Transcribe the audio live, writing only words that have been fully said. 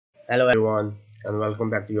Hello everyone and welcome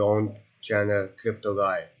back to your own channel Crypto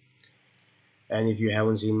Guy. And if you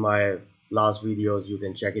haven't seen my last videos, you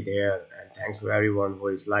can check it here. And thanks to everyone who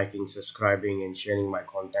is liking, subscribing and sharing my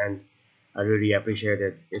content. I really appreciate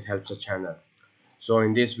it. It helps the channel. So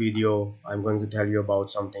in this video I'm going to tell you about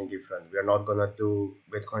something different. We are not gonna do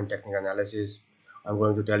Bitcoin technical analysis. I'm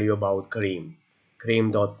going to tell you about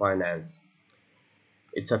cream.finance.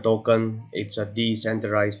 It's a token, it's a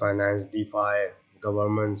decentralized finance, DeFi,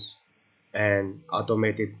 governments and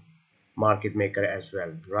automated market maker as well.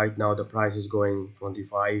 Right now the price is going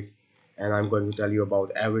 25 and I'm going to tell you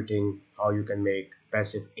about everything how you can make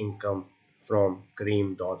passive income from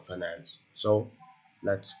cream.finance. So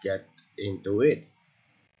let's get into it.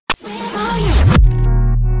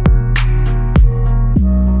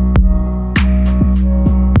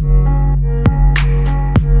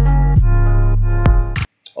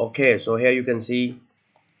 Okay, so here you can see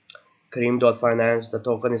cream.finance. The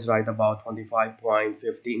token is right about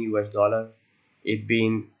 25.15 US dollar. It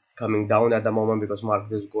been coming down at the moment because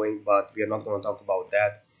market is going, but we are not going to talk about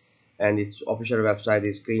that. And its official website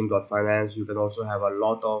is cream.finance. You can also have a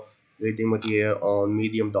lot of reading material on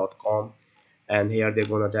medium.com, and here they're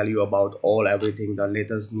going to tell you about everything, the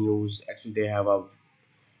latest news. Actually they have a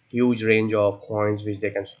huge range of coins which they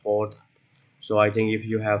can support. So I think if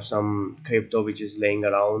you have some crypto which is laying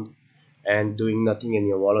around and doing nothing in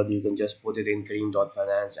your wallet, you can just put it in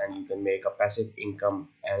cream.finance and you can make a passive income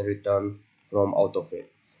and return from out of it.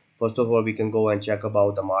 First of all, we can go and check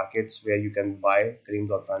about the markets where you can buy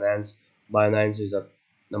cream.finance. Binance is a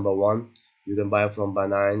number one. You can buy from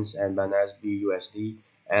Binance and Binance BUSD,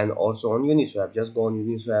 and also on Uniswap. Just go on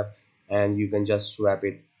Uniswap and you can just swap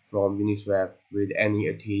it from Uniswap with any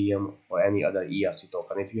Ethereum or any other ERC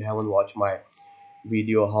token. If you haven't watched my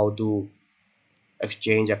video how to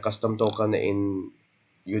exchange a custom token in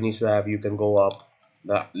Uniswap, you can go up,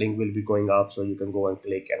 the link will be going up, so you can go and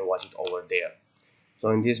click and watch it over there. So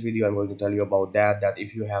in this video I'm going to tell you about that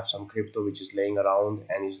if you have some crypto which is laying around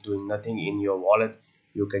and is doing nothing in your wallet,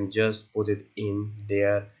 you can just put it in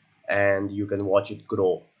there and you can watch it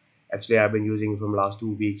grow. Actually I've been using it from last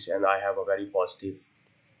 2 weeks and I have a very positive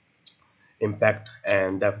impact,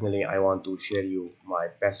 and definitely I want to share you my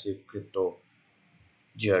passive crypto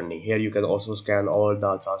journey. Here you can also scan all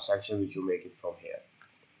the transactions which you make it from here.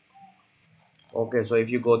 Okay, so if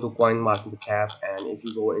you go to coin market cap and if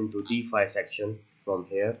you go into DeFi section from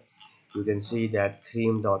here, you can see that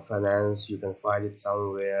cream.finance, you can find it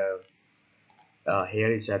somewhere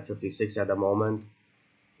here. It's at 56 at the moment.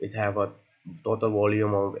 It have a total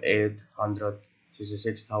volume of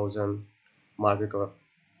 866,000 market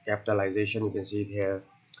capitalization. You can see it here.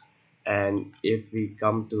 And if we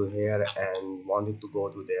come to here and wanted to go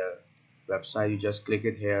to their website, you just click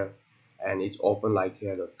it here and it's open like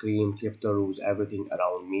here, the cream, crypto rules, everything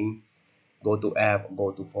around me. Go to app, go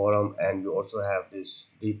to forum, and you also have this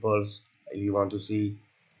deepers if you want to see,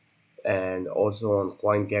 and also on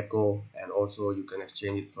CoinGecko, and also you can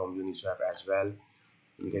exchange it from Uniswap as well.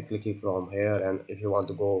 You can click it from here, and if you want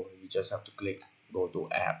to go, you just have to click go to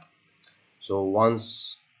app. So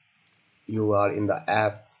once you are in the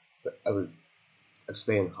app, I will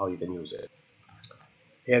explain how you can use it.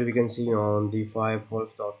 Here we can see on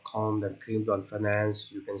DeFi.com, then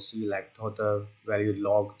cream.finance, you can see like total value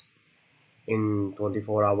logged in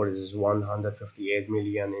 24 hours is 158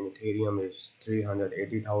 million, in Ethereum is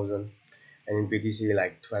 380,000, and in BTC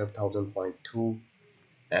like 12,000.2,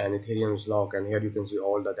 and Ethereum is locked. And here you can see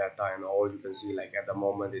all the data, and all you can see like at the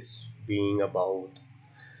moment it's being about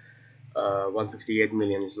 158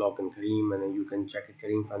 million is locked in Cream. And then you can check it.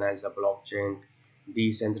 Cream Finance, a blockchain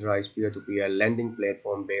decentralized peer-to-peer lending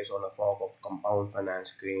platform based on a fork of compound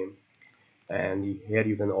finance Cream. And here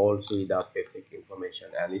you can all see the basic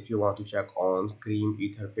information. And if you want to check on Cream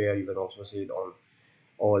Ether pair, you can also see it on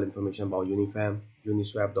all information about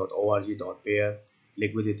uniswap.org.pair.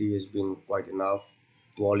 Liquidity has been quite enough.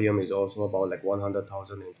 Volume is also about like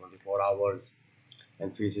 100,000 in 24 hours,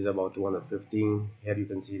 and fees is about 215. Here you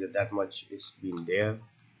can see that much is been there.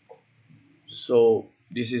 So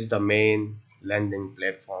this is the main lending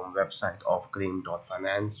platform website of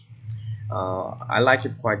cream.finance. I like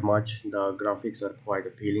it quite much. The graphics are quite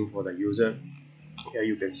appealing for the user. Here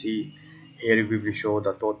you can see, here we will show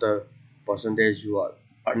the total percentage you are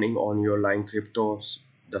earning on your line cryptos,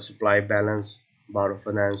 the supply balance, borrow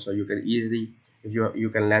finance. So you can easily, if you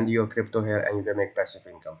can lend your crypto here and you can make passive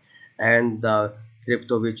income. And the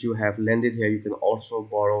crypto which you have lended here, you can also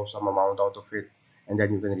borrow some amount out of it and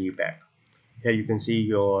then you can repay. Here you can see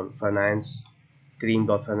your finance,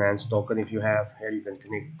 cream.finance token. If you have here, you can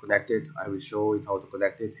connect it. I will show it how to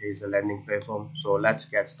connect it. Here's a lending platform. So let's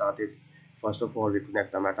get started. First of all, we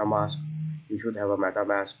connect the MetaMask. You should have a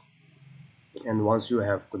MetaMask, and once you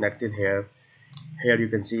have connected here you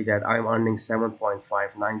can see that I'm earning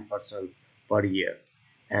 7.59% per year,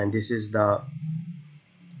 and this is the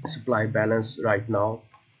supply balance right now.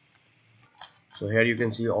 So here you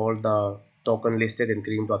can see all the token listed in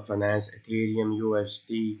cream.finance: Ethereum,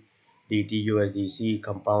 USD, DT, USDC,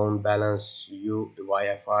 compound balance,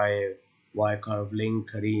 YFI, Ycurve, Link,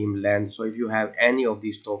 Cream, Land. So if you have any of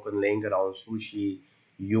these tokens laying around, Sushi,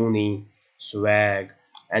 Uni, Swag,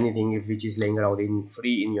 anything which is laying around in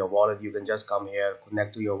free in your wallet, you can just come here,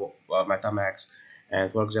 connect to your MetaMask,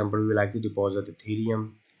 and for example, we like to deposit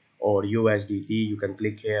Ethereum or USDT. You can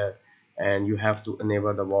click here and you have to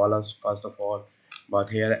enable the wallets first of all. But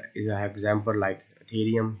here is an example like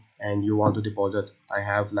Ethereum, and you want to deposit. I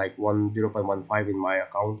have like 0.15 in my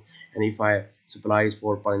account, and if I supply is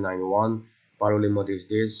 4.91, borrow limit is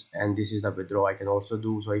this, and this is the withdraw I can also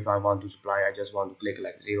do. So if I want to supply, I just want to click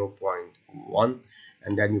like 0.1,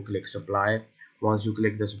 and then you click supply. Once you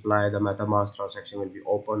click the supply, the MetaMask transaction will be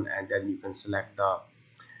open, and then you can select the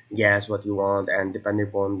gas what you want, and depending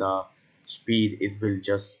upon the speed it will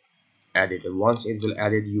just add it. And once it will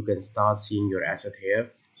add it, you can start seeing your asset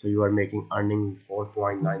here. So you are making earning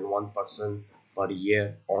 4.91% per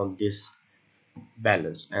year on this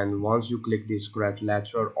balance. And once you click this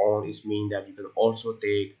collateral on, it means that you can also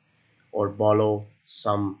take or borrow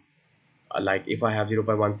some, like if I have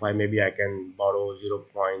 0.15, maybe I can borrow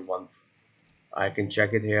 0.1. I can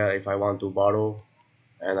check it here if I want to borrow,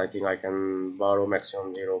 and I think I can borrow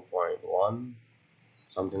maximum 0.1,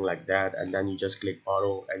 something like that, and then you just click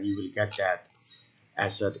borrow and you will get that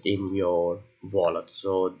asset in your wallet.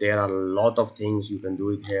 So there are a lot of things you can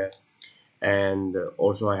do it here. And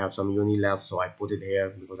also I have some uni left, so I put it here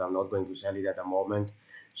because I'm not going to sell it at the moment.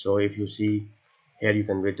 So if you see here, you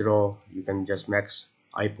can withdraw, you can just max.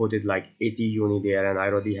 I put it like 80 uni there, and I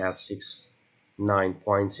already have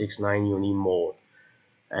 9.69 uni more.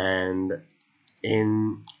 And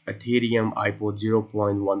in Ethereum I put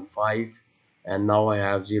 0.15, and now I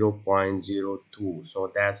have 0.02. So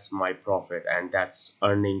that's my profit, and that's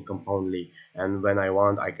earning compoundly, and when I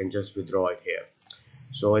want I can just withdraw it here.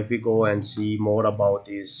 So if we go and see more about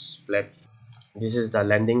this platform, this is the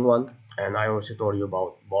lending one, and I also told you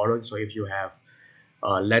about borrowing. So if you have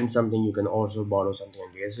lend something, you can also borrow something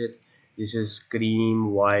against it. This is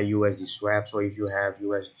Cream Y USD swap. So if you have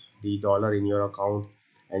USD dollar in your account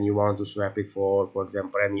and you want to swap it for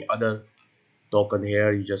example any other token,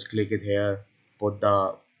 here you just click it here, put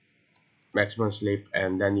the maximum slip,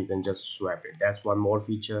 and then you can just swap it. That's one more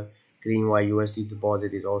feature. Cream Y USD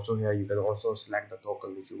deposit is also here. You can also select the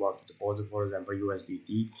token which you want to deposit, for example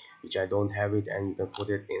USDT, which I don't have it, and you can put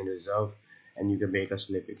it in reserve and you can make a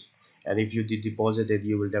slippage. And if you did deposit it,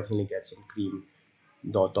 you will definitely get some cream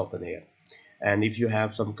dot token here. And if you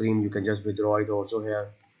have some cream, you can just withdraw it also here.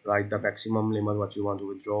 Write the maximum limit what you want to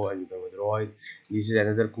withdraw, and you can withdraw it. This is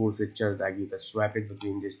another cool feature, that you can swap it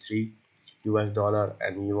between these three US dollar,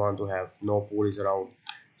 and you want to have no pools around,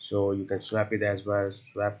 so you can swap it as well.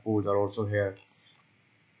 Swap pools are also here.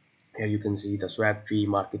 Here you can see the swap fee,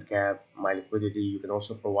 market cap, my liquidity. You can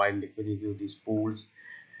also provide liquidity to these pools,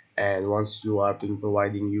 and once you are being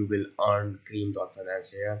providing, you will earn cream.finance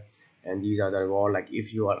here. And these are the reward. Like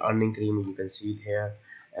if you are earning cream, you can see it here,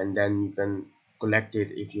 and then you can collect it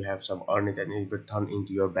if you have some earn it, and it will turn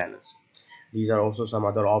into your balance. These are also some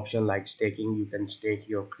other option like staking. You can stake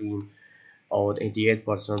your cream out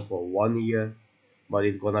 88% for 1 year, but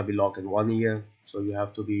it's gonna be locked in 1 year. So you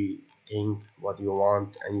have to be think what you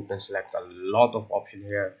want, and you can select a lot of option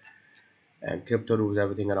here. And crypto rules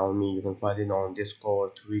everything around me. You can find it on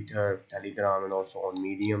Discord, Twitter, Telegram, and also on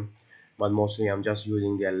Medium. But mostly I'm just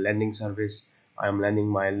using their lending service. I am lending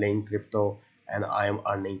my Link crypto, and I am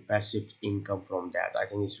earning passive income from that. I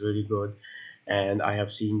think it's really good. And I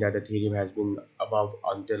have seen that Ethereum has been above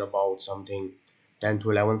until about something 10 to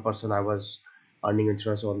 11%. I was earning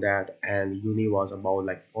interest on that, and uni was about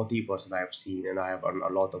like 40% I have seen, and I have earned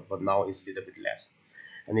a lot of, but now it's a little bit less.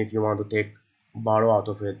 And if you want to take borrow out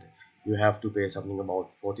of it, you have to pay something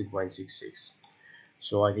about 14.66.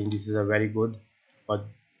 So I think this is a very good, but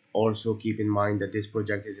also keep in mind that this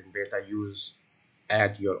project is in beta use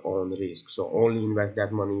at your own risk. So only invest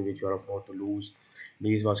that money which you are afford to lose.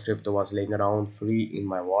 These was crypto was laying around free in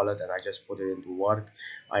my wallet, and I just put it into work.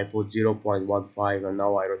 I put 0.15, and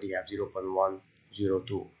now I already have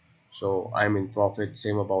 0.102. So I'm in profit.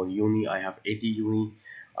 Same about uni. I have 80 uni.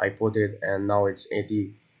 I put it, and now it's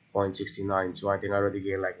 80.69. So I think I already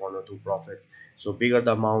gained like 1 or 2 profit. So bigger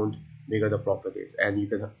the amount, bigger the profit is. And you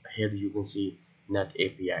can here you can see net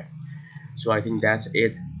API. So I think that's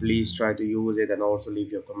it. Please try to use it and also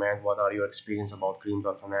leave your comment. What are your experience about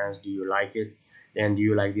cream.finance? Do you like it? And do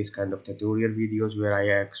you like this kind of tutorial videos where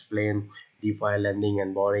I explain DeFi lending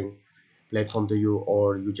and borrowing platform to you,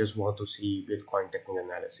 or you just want to see Bitcoin technical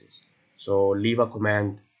analysis? So leave a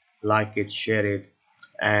comment, like it, share it,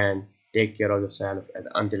 and take care of yourself. And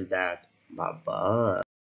until that, bye bye.